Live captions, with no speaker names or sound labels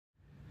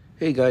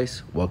Hey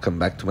guys, welcome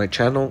back to my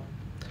channel.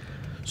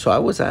 So I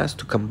was asked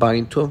to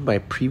combine two of my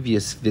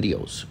previous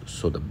videos.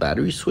 So the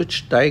battery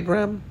switch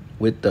diagram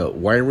with the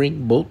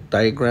wiring bolt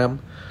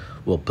diagram,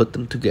 we'll put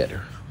them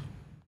together.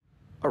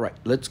 Alright,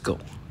 let's go.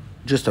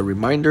 Just a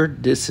reminder,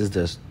 this is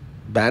the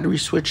battery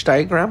switch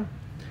diagram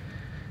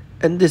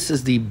and this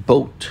is the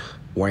bolt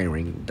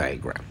wiring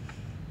diagram.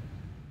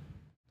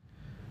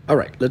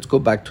 Alright, let's go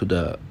back to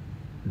the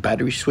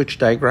battery switch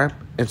diagram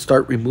and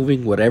start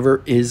removing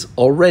whatever is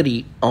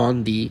already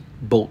on the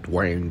bolt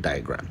wiring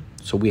diagram.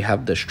 So we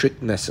have the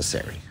strict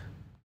necessary.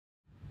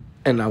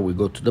 And now we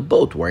go to the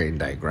bolt wiring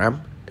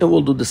diagram and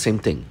we'll do the same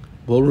thing.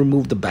 We'll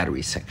remove the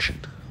battery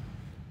section.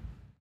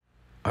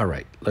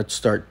 Alright, let's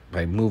start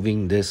by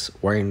moving this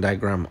wiring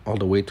diagram all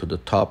the way to the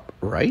top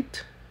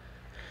right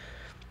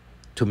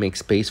to make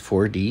space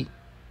for the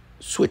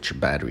switch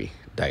battery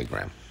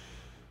diagram.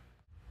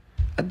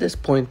 At this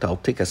point, I'll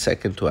take a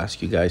second to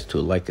ask you guys to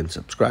like and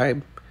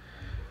subscribe.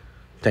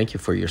 Thank you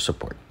for your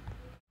support.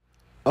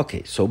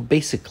 Okay, so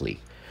basically,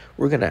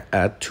 we're going to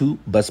add two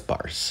bus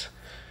bars.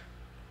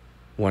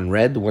 One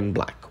red, one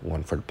black.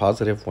 One for the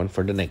positive, one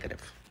for the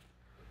negative.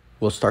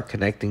 We'll start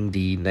connecting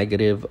the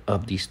negative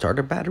of the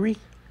starter battery.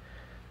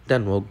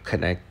 Then we'll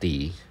connect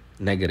the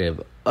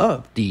negative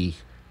of the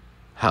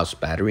house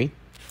battery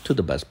to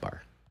the bus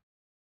bar.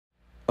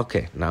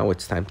 Okay, now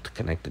it's time to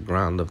connect the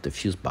ground of the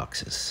fuse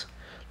boxes.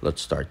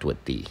 Let's start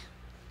with the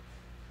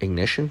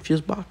ignition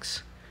fuse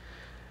box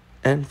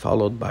and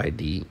followed by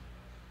the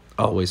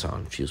always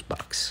on fuse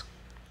box.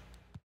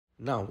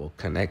 Now we'll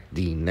connect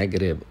the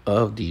negative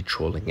of the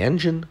trolling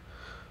engine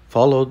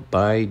followed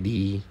by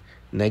the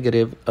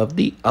negative of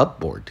the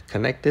outboard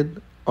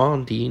connected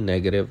on the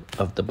negative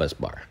of the bus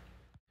bar.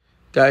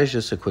 Guys,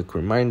 just a quick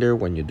reminder,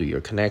 when you do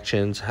your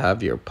connections,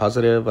 have your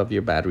positive of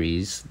your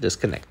batteries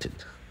disconnected.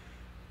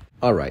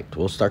 Alright,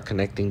 we'll start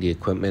connecting the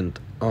equipment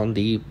on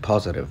the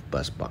positive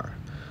bus bar.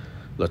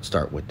 Let's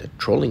start with the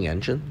trolling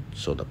engine,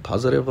 so the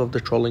positive of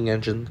the trolling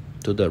engine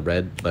to the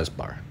red bus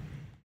bar.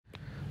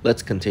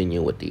 Let's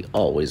continue with the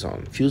always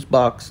on fuse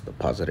box, the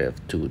positive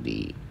to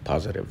the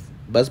positive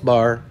bus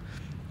bar,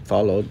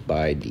 followed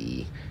by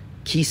the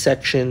key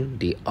section.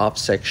 The off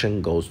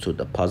section goes to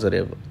the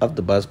positive of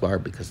the bus bar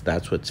because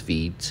that's what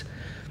feeds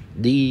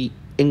the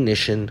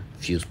ignition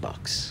fuse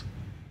box.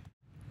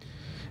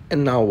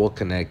 And now we'll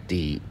connect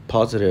the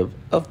positive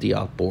of the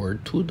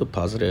outboard to the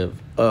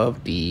positive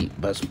of the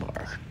bus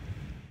bar.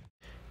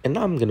 And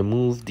now I'm going to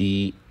move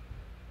the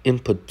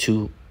input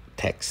to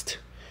text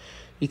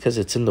because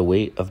it's in the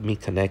way of me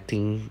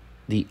connecting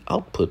the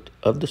output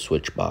of the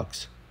switch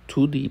box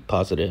to the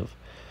positive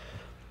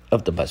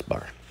of the bus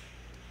bar.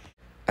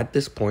 At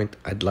this point,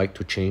 I'd like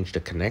to change the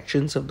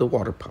connections of the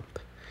water pump.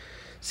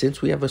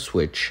 Since we have a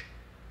switch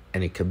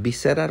and it can be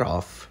set at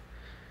off,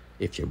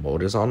 if your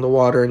boat is on the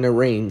water and it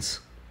rains,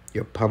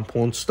 your pump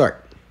won't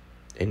start.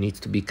 It needs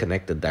to be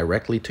connected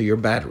directly to your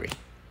battery.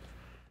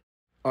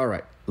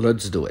 Alright,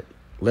 let's do it.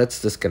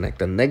 Let's disconnect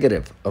the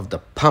negative of the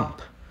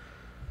pump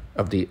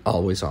of the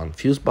always on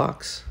fuse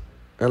box.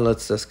 And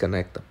let's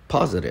disconnect the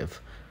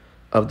positive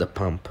of the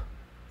pump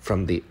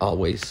from the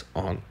always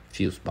on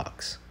fuse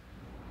box.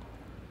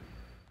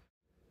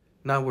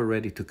 Now we're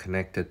ready to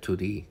connect it to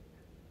the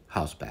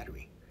house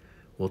battery.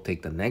 We'll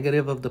take the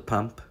negative of the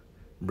pump,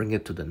 bring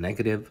it to the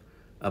negative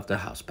of the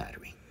house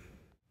battery.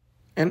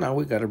 And now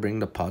we got to bring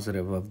the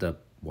positive of the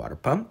water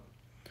pump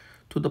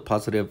to the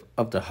positive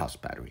of the house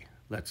battery.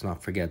 Let's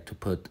not forget to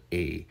put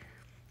a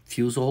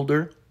fuse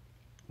holder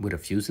with a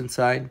fuse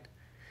inside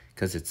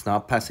because it's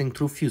not passing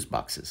through fuse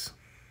boxes.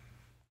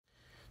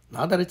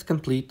 Now that it's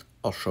complete,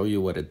 I'll show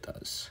you what it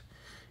does.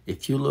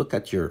 If you look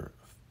at your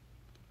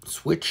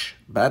switch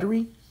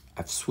battery,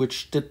 I've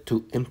switched it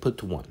to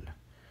input 1.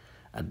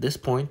 At this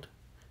point,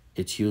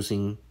 it's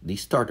using the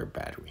starter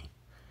battery.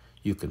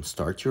 You can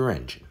start your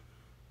engine.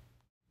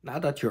 Now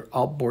that your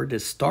outboard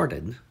is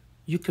started,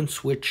 you can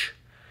switch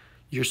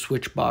your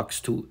switch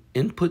box to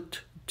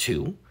input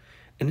 2,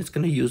 and it's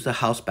going to use the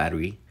house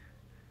battery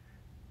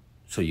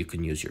so you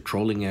can use your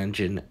trolling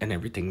engine and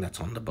everything that's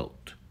on the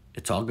boat.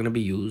 It's all going to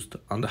be used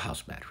on the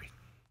house battery.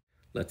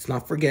 Let's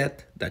not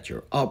forget that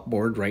your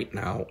outboard right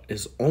now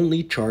is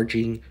only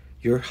charging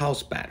your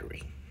house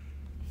battery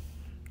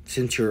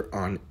since you're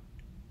on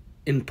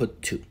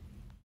input 2.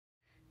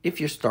 If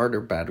your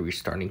starter battery is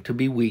starting to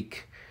be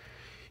weak,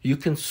 you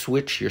can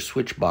switch your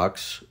switch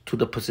box to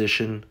the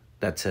position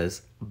that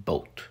says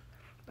boat.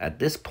 At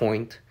this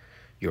point,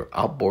 your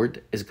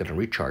outboard is going to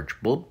recharge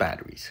both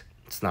batteries.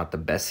 It's not the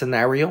best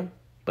scenario,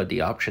 but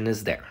the option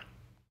is there.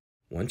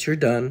 Once you're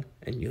done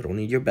and you don't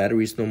need your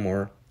batteries no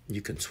more,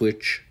 you can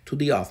switch to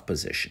the off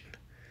position.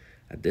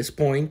 At this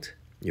point,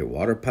 your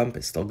water pump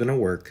is still going to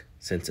work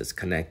since it's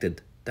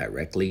connected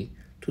directly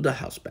to the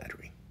house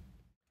battery.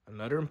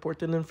 Another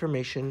important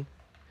information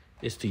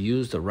is to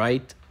use the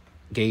right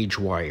gauge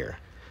wire.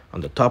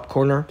 On the top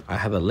corner, I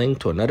have a link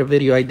to another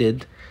video I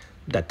did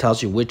that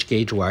tells you which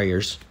gauge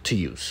wires to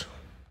use.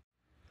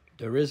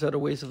 There is other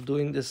ways of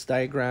doing this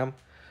diagram,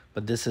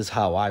 but this is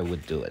how I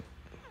would do it.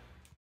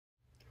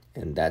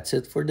 And that's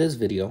it for this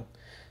video.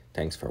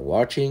 Thanks for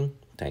watching.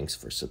 Thanks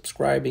for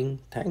subscribing.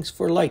 Thanks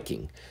for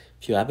liking.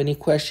 If you have any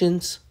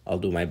questions, I'll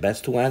do my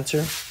best to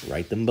answer.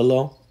 Write them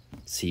below.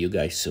 See you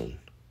guys soon.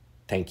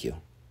 Thank you.